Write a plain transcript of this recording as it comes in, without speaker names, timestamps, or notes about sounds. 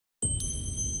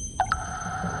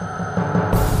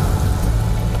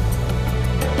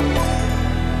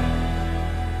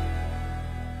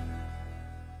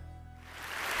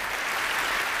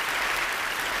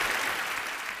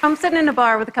I'm sitting in a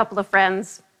bar with a couple of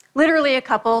friends, literally a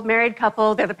couple, married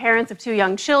couple. They're the parents of 2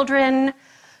 young children,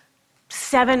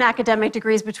 7 academic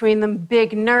degrees between them,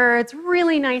 big nerds,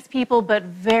 really nice people, but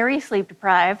very sleep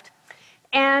deprived.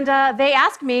 And they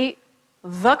asked me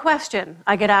the question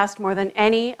I get asked more than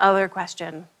any other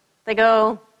question. They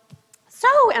go, "So,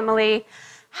 Emily,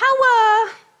 how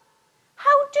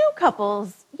do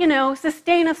couples,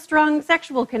 sustain a strong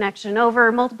sexual connection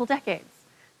over multiple decades?"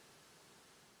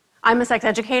 I'm a sex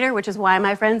educator, which is why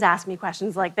my friends ask me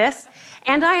questions like this.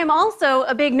 And I am also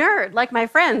a big nerd, like my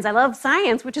friends. I love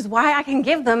science, which is why I can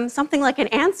give them something like an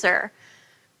answer.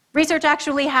 Research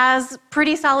actually has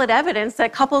pretty solid evidence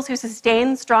that couples who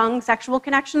sustain strong sexual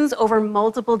connections over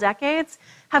multiple decades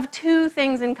have 2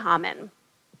 things in common.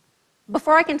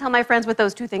 Before I can tell my friends what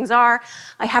those 2 things are,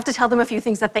 I have to tell them a few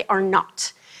things that they are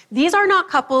not. These are not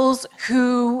couples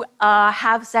who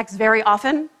have sex very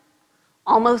often.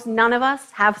 Almost none of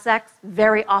us have sex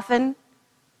very often.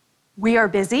 We are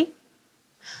busy.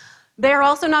 They are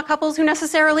also not couples who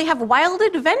necessarily have wild,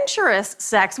 adventurous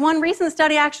sex. One recent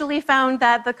study actually found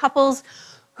that the couples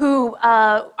who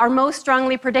are most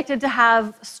strongly predicted to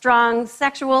have strong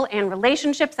sexual and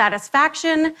relationship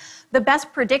satisfaction, the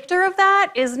best predictor of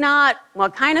that is not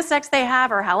what kind of sex they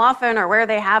have or how often or where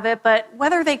they have it, but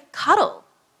whether they cuddle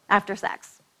after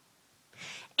sex.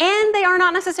 And they are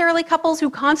not necessarily couples who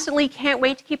constantly can't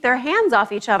wait to keep their hands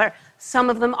off each other. Some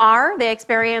of them are. They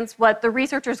experience what the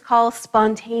researchers call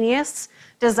spontaneous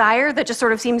desire that just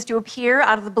sort of seems to appear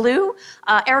out of the blue.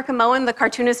 Erica Moen, the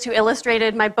cartoonist who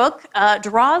illustrated my book,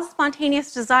 draws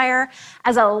spontaneous desire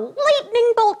as a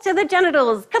lightning bolt to the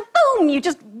genitals. Kaboom! You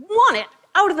just want it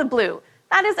out of the blue.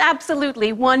 That is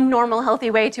absolutely one normal, healthy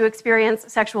way to experience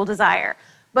sexual desire.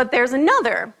 But there's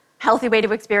another healthy way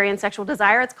to experience sexual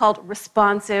desire. It's called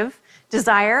responsive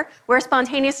desire, where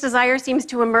spontaneous desire seems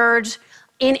to emerge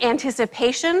in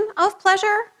anticipation of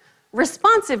pleasure.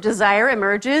 Responsive desire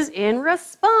emerges in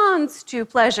response to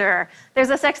pleasure.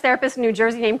 There's a sex therapist in New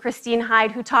Jersey named Christine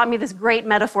Hyde who taught me this great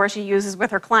metaphor she uses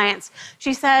with her clients.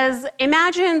 She says,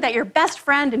 imagine that your best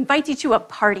friend invites you to a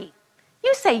party.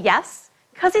 You say yes,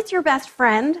 because it's your best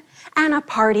friend and a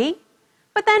party.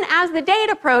 But then as the date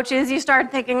approaches, you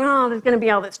start thinking, oh, there's going to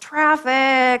be all this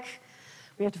traffic.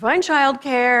 We have to find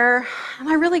childcare. Am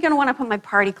I really going to want to put my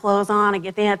party clothes on and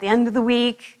get there at the end of the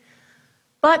week?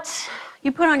 But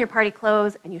you put on your party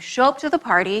clothes and you show up to the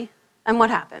party, and what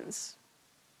happens?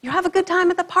 You have a good time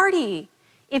at the party.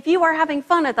 If you are having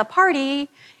fun at the party,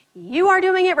 you are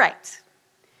doing it right.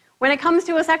 When it comes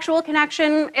to a sexual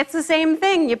connection, it's the same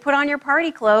thing. You put on your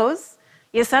party clothes.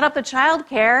 You set up the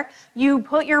childcare, you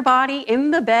put your body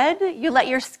in the bed, you let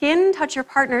your skin touch your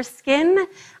partner's skin,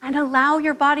 and allow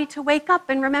your body to wake up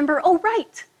and remember, oh,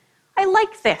 right, I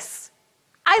like this.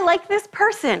 I like this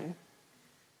person.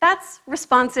 That's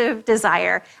responsive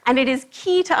desire, and it is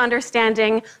key to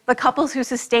understanding the couples who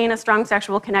sustain a strong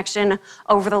sexual connection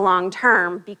over the long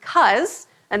term because,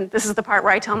 and this is the part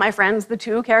where I tell my friends the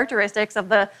 2 characteristics of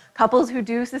the couples who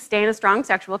do sustain a strong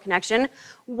sexual connection.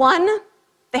 1,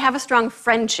 they have a strong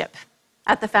friendship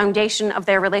at the foundation of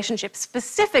their relationship.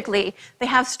 Specifically, they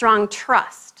have strong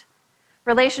trust.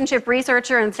 Relationship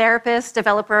researcher and therapist,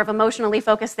 developer of emotionally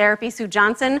focused therapy, Sue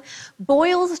Johnson,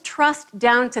 boils trust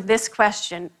down to this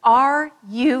question: are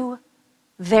you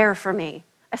there for me?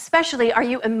 Especially, are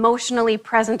you emotionally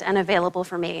present and available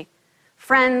for me?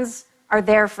 Friends are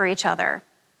there for each other.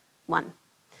 1.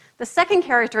 The second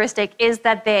characteristic is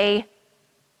that they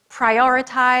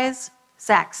prioritize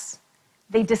sex.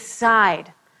 They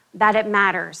decide that it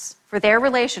matters for their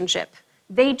relationship.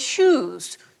 They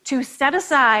choose to set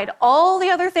aside all the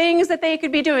other things that they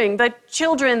could be doing, the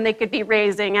children they could be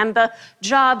raising, and the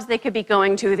jobs they could be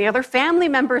going to, the other family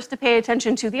members to pay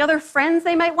attention to, the other friends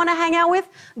they might want to hang out with.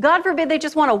 God forbid they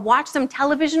just want to watch some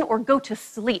television or go to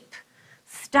sleep.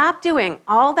 Stop doing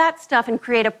all that stuff and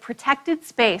create a protected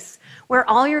space where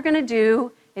all you're going to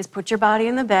do is put your body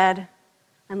in the bed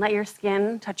and let your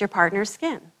skin touch your partner's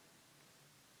skin.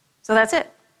 So that's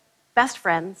it. Best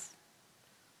friends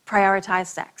prioritize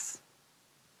sex.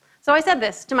 So I said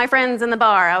this to my friends in the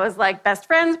bar. I was like, best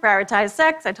friends prioritize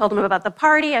sex. I told them about the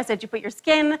party. I said, you put your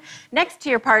skin next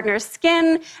to your partner's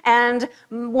skin. And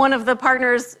one of the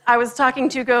partners I was talking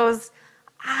to goes,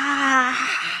 ah.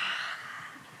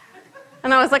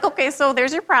 And I was like, okay, so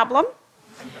there's your problem.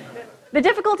 The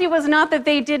difficulty was not that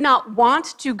they did not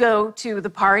want to go to the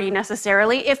party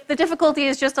necessarily. If the difficulty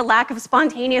is just a lack of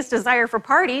spontaneous desire for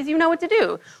parties, you know what to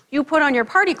do. You put on your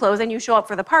party clothes and you show up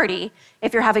for the party.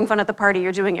 If you're having fun at the party,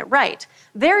 you're doing it right.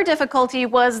 Their difficulty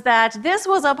was that this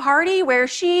was a party where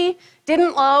she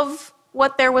didn't love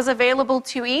what there was available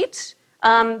to eat,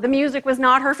 The music was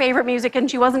not her favorite music, and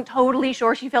she wasn't totally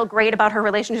sure she felt great about her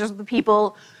relationships with the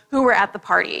people who were at the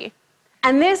party.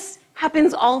 And this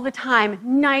happens all the time.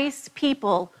 Nice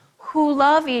people who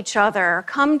love each other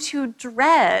come to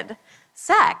dread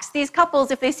sex. These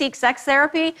couples, if they seek sex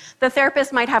therapy, the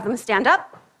therapist might have them stand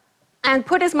up and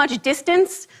put as much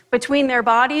distance between their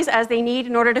bodies as they need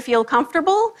in order to feel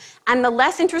comfortable, and the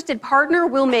less interested partner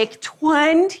will make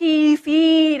 20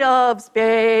 feet of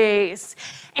space.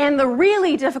 And the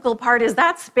really difficult part is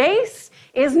that space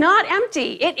is not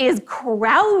empty. It is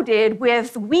crowded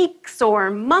with weeks or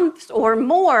months or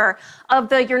more of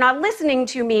the "you're not listening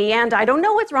to me," and "I don't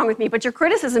know what's wrong with me, but your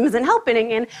criticism isn't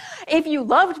helping," and "if you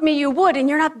loved me, you would, and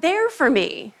you're not there for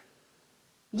me."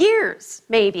 Years,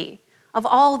 maybe, of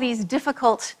all these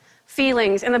difficult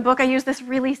feelings. In the book, I use this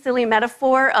really silly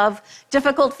metaphor of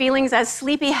difficult feelings as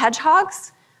sleepy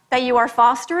hedgehogs that you are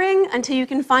fostering until you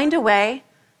can find a way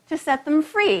to set them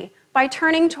free by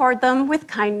turning toward them with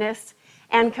kindness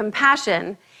and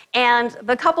compassion. And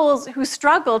the couples who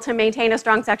struggle to maintain a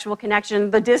strong sexual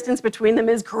connection, the distance between them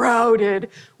is crowded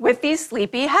with these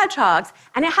sleepy hedgehogs.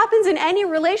 And it happens in any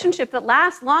relationship that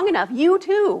lasts long enough. You,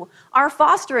 too, are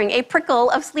fostering a prickle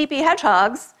of sleepy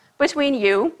hedgehogs between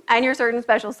you and your certain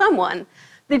special someone.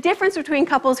 The difference between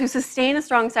couples who sustain a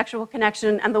strong sexual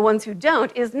connection and the ones who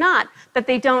don't is not that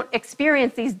they don't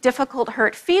experience these difficult,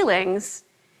 hurt feelings.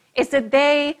 It's that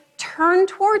they turn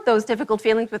toward those difficult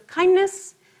feelings with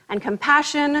kindness and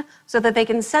compassion so that they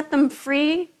can set them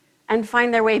free and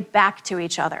find their way back to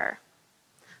each other.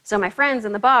 So my friends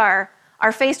in the bar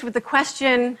are faced with the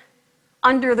question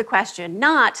under the question,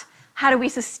 not how do we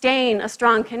sustain a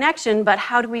strong connection, but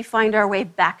how do we find our way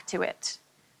back to it?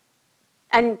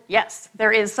 And yes,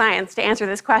 there is science to answer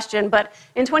this question, but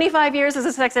in 25 years as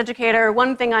a sex educator,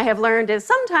 one thing I have learned is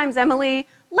sometimes, Emily,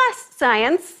 less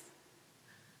science,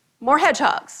 more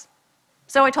hedgehogs.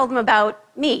 So I told them about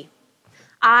me.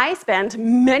 I spent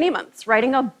many months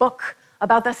writing a book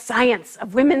about the science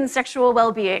of women's sexual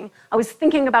well-being. I was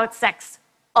thinking about sex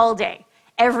all day,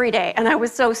 every day, and I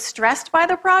was so stressed by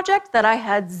the project that I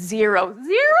had zero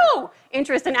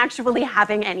interest in actually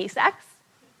having any sex.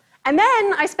 And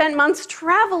then I spent months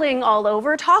traveling all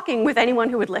over, talking with anyone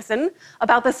who would listen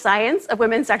about the science of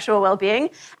women's sexual well-being.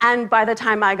 And by the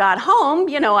time I got home,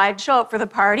 I'd show up for the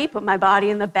party, put my body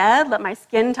in the bed, let my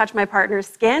skin touch my partner's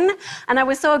skin. And I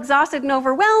was so exhausted and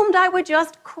overwhelmed, I would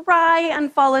just cry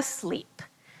and fall asleep.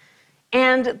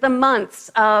 And the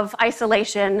months of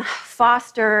isolation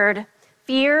fostered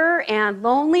fear and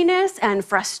loneliness and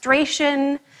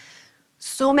frustration.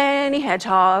 So many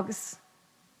hedgehogs.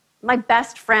 My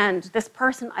best friend, this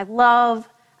person I love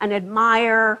and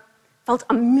admire, felt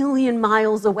a million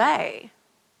miles away.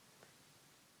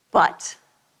 But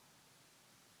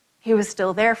he was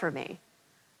still there for me.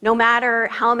 No matter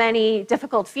how many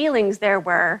difficult feelings there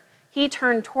were, he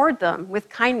turned toward them with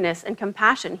kindness and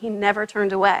compassion. He never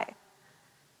turned away.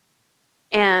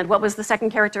 And what was the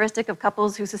second characteristic of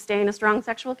couples who sustain a strong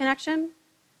sexual connection?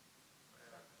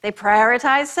 They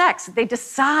prioritize sex. They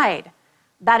decide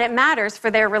that it matters for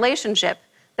their relationship,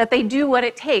 that they do what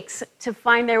it takes to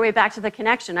find their way back to the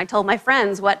connection. I told my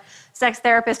friends what sex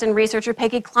therapist and researcher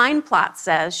Peggy Kleinplatz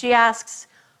says. She asks,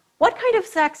 what kind of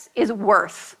sex is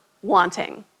worth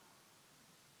wanting?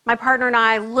 My partner and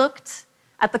I looked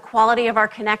at the quality of our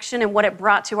connection and what it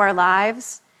brought to our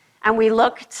lives, and we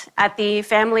looked at the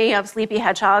family of sleepy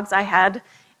hedgehogs I had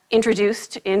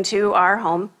introduced into our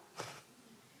home,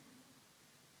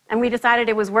 and we decided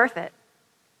it was worth it.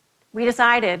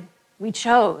 We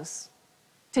chose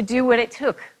to do what it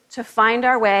took to find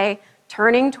our way,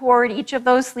 turning toward each of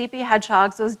those sleepy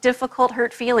hedgehogs, those difficult,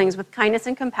 hurt feelings with kindness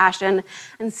and compassion,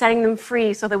 and setting them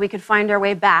free so that we could find our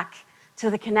way back to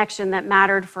the connection that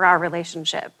mattered for our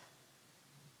relationship.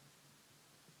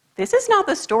 This is not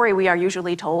the story we are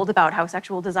usually told about how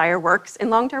sexual desire works in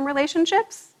long-term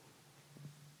relationships.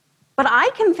 But I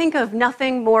can think of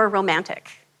nothing more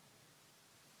romantic,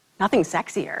 nothing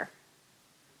sexier,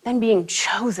 than being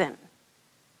chosen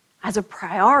as a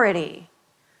priority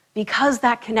because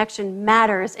that connection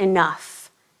matters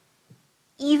enough,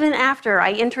 even after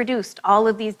I introduced all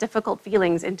of these difficult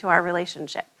feelings into our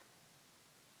relationship.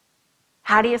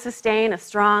 How do you sustain a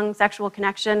strong sexual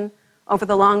connection over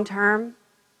the long term?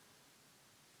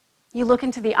 You look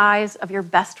into the eyes of your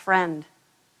best friend,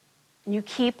 and you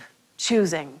keep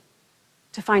choosing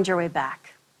to find your way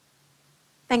back.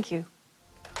 Thank you.